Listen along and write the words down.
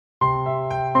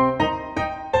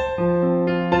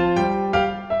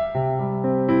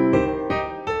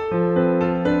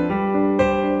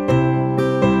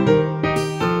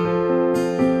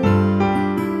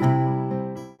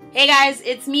guys,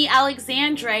 it's me,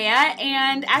 Alexandria,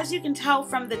 and as you can tell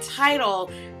from the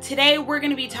title, today we're going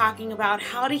to be talking about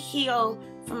how to heal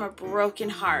from a broken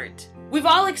heart. We've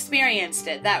all experienced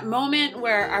it, that moment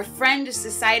where our friend just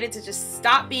decided to just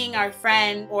stop being our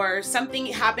friend, or something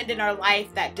happened in our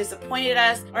life that disappointed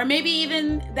us, or maybe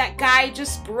even that guy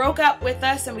just broke up with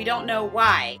us and we don't know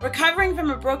why. Recovering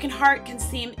from a broken heart can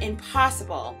seem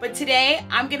impossible, but today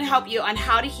I'm going to help you on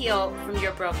how to heal from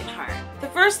your broken heart. The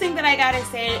first thing that I gotta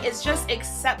say is just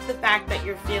accept the fact that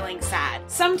you're feeling sad.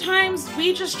 Sometimes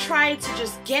we just try to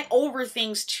just get over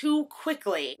things too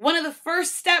quickly. One of the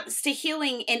first steps to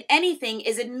healing in anything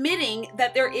is admitting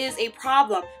that there is a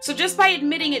problem. So just by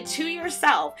admitting it to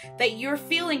yourself that you're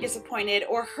feeling disappointed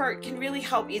or hurt can really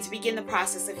help you to begin the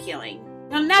process of healing.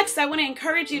 Now next, I want to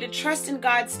encourage you to trust in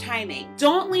God's timing.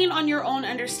 Don't lean on your own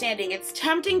understanding. It's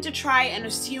tempting to try and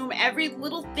assume every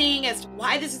little thing as to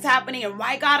why this is happening and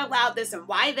why God allowed this and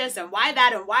why this and why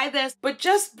that and why this. But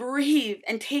just breathe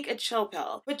and take a chill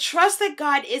pill. But trust that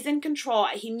God is in control.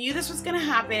 He knew this was going to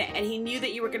happen and He knew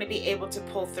that you were going to be able to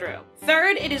pull through.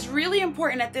 Third, it is really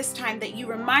important at this time that you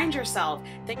remind yourself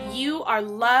that you are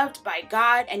loved by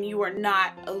God and you are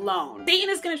not alone. Satan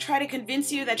is going to try to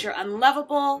convince you that you're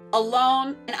unlovable, alone,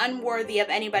 and unworthy of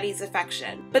anybody's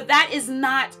affection. But that is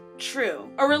not true.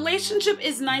 A relationship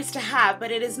is nice to have, but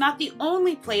it is not the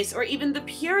only place or even the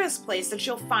purest place that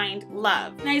you'll find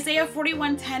love. In Isaiah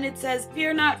 41:10 it says,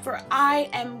 "Fear not, for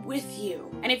I am with you."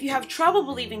 And if you have trouble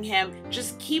believing Him,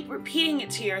 just keep repeating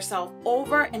it to yourself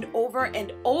over and over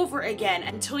and over again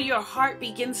until your heart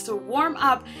begins to warm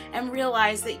up and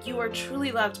realize that you are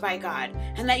truly loved by God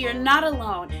and that you're not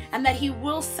alone and that He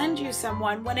will send you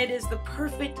someone when it is the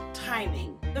perfect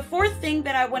timing. The fourth thing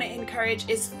that I want to encourage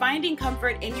is finding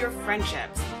comfort in your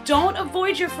friendships. Don't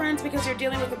avoid your friends because you're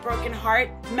dealing with a broken heart.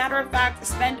 Matter of fact,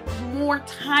 spend more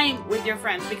time with your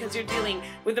friends because you're dealing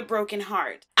with a broken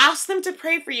heart. Ask them to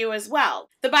pray for you as well.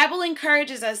 The Bible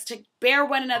encourages us to bear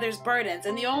one another's burdens,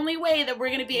 and the only way that we're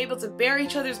going to be able to bear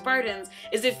each other's burdens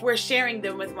is if we're sharing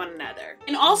them with one another.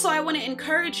 And also, I want to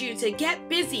encourage you to get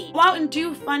busy. Go out and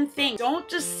do fun things. Don't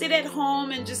just sit at home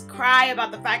and just cry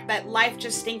about the fact that life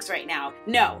just stinks right now.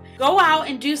 No. Go out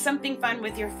and do something fun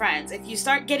with your friends. If you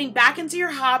start getting back into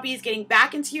your hobbies, getting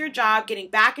back into your job,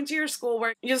 getting back into your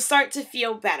schoolwork, you'll start to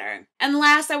feel better. And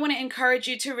last, I want to encourage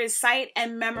you to recite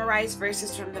and memorize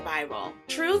verses from the Bible.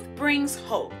 Truth brings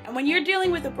hope. And when you're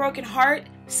dealing with a broken heart,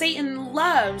 Satan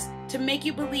loves to make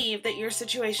you believe that your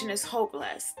situation is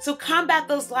hopeless. So combat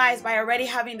those lies by already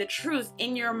having the truth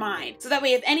in your mind. So that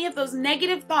way, if any of those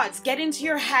negative thoughts get into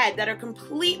your head that are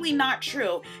completely not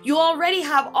true, you already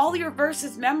have all your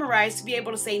verses memorized to be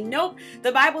able to say, nope,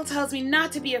 the Bible tells me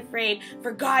not to be afraid,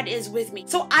 for God is with me.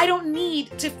 So I don't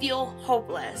need to feel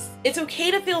hopeless. It's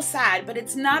okay to feel sad, but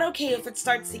it's not okay if it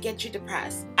starts to get you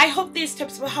depressed. I hope these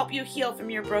tips will help you heal from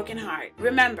your broken heart.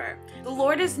 Remember, the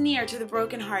Lord is near to the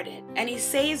brokenhearted, and He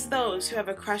saves those who have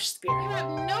a crushed spirit. You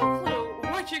have no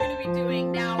clue what you're going to be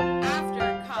doing now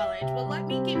after college, but let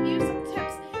me give you some